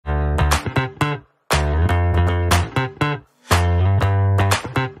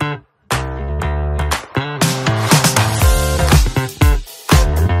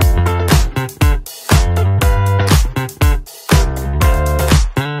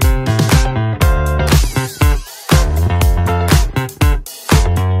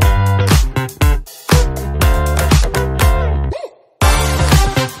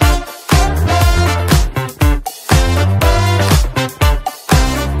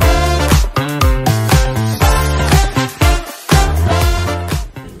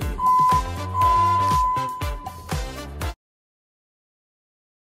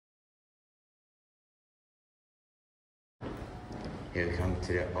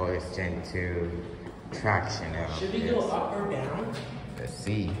to the Otis Gen2 traction. Should we go up or down? Let's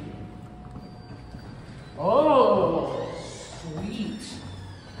see. Oh, sweet.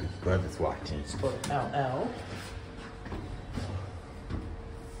 His brother's watching. For LL.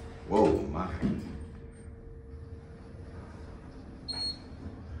 Whoa, my.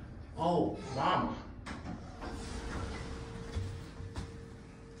 Oh, mama.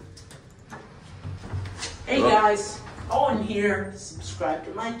 Hey guys, Owen here. Subscribe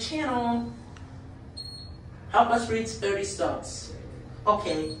to my channel. Help us reach 30 subs.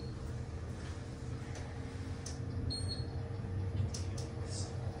 Okay.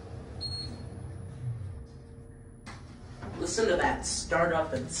 Listen to that start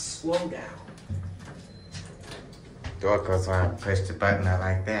up and slow down. Door goes when I push the button out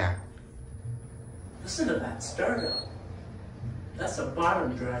like that. Listen to that startup. That's a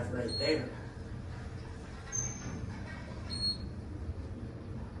bottom drive right there.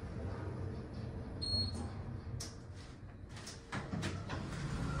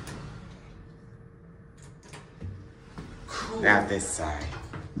 Cool. Now this side.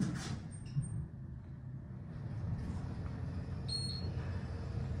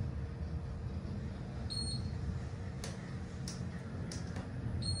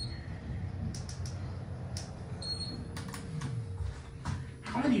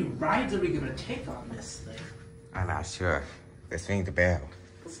 How many rides are we gonna take on this thing? I'm not sure. Let's ring the bell.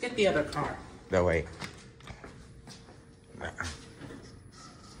 Let's get the other car. No, wait.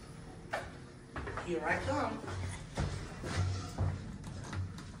 Here I come.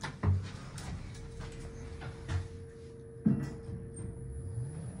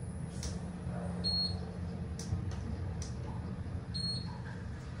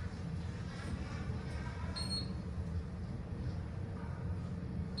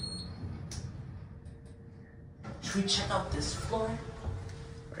 Should we check out this floor?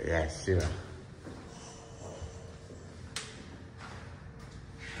 Yeah, sure. I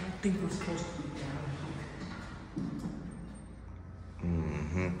don't think we're supposed to be down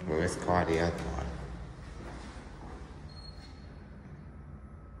here. Well, let's call the other one.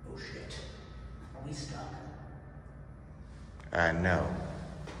 Oh shit. Are we stuck? No.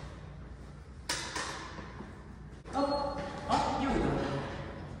 Oh, here we go.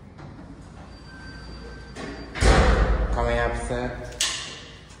 Coming up, sir.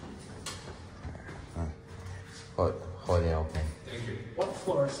 Hold it open. Thank you. What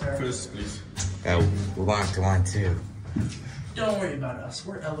floor, sir? First, please. We're going to 1, 2. Don't worry about us.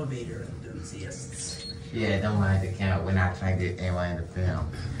 We're elevator enthusiasts. Yeah, don't mind the count. We're not trying to get anyone in the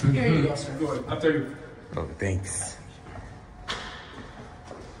film. Here you go, sir. Go ahead. After you. Oh, thanks.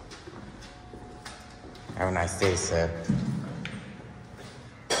 Have a nice day, sir.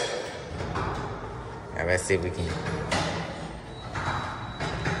 Now let's see if we can.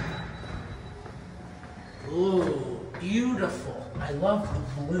 Ooh, beautiful. I love the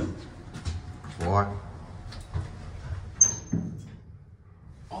blue. What?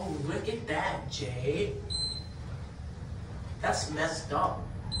 Oh, look at that, Jay. That's messed up.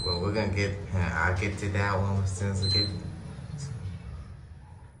 Well, we're gonna get. I'll get to that one as soon as we get.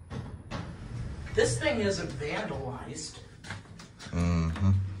 This thing isn't vandalized.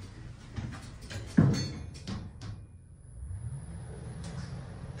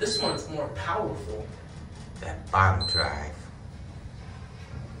 This one's more powerful. That bottom drive.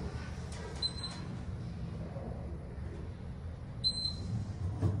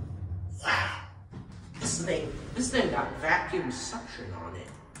 Wow. This thing got vacuum suction on it.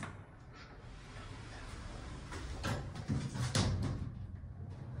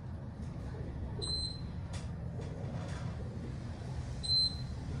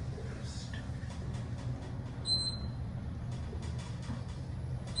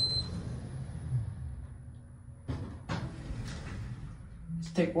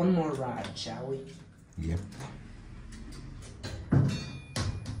 Let's take one more ride, shall we? Yep.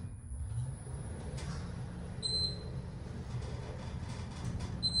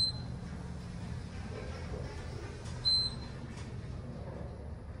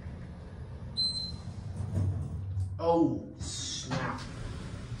 Oh, snap.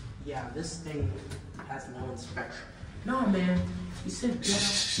 Yeah, this thing has no inspection. No, man. You said get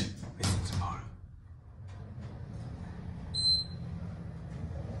Listen tomorrow.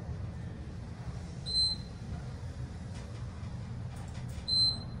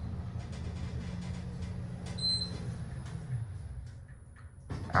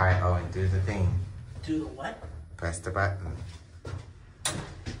 All right, Owen, do the thing. Do the what? Press the button.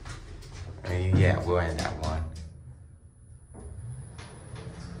 Yeah, we're in that one.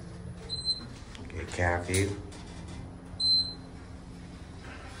 Get care of you.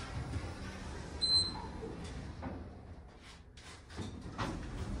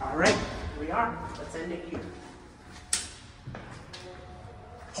 we are. Let's end it here.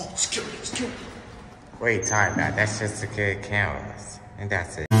 Oh, security. Wait, time that. That's just to get cameras. And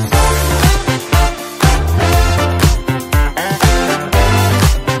that's it.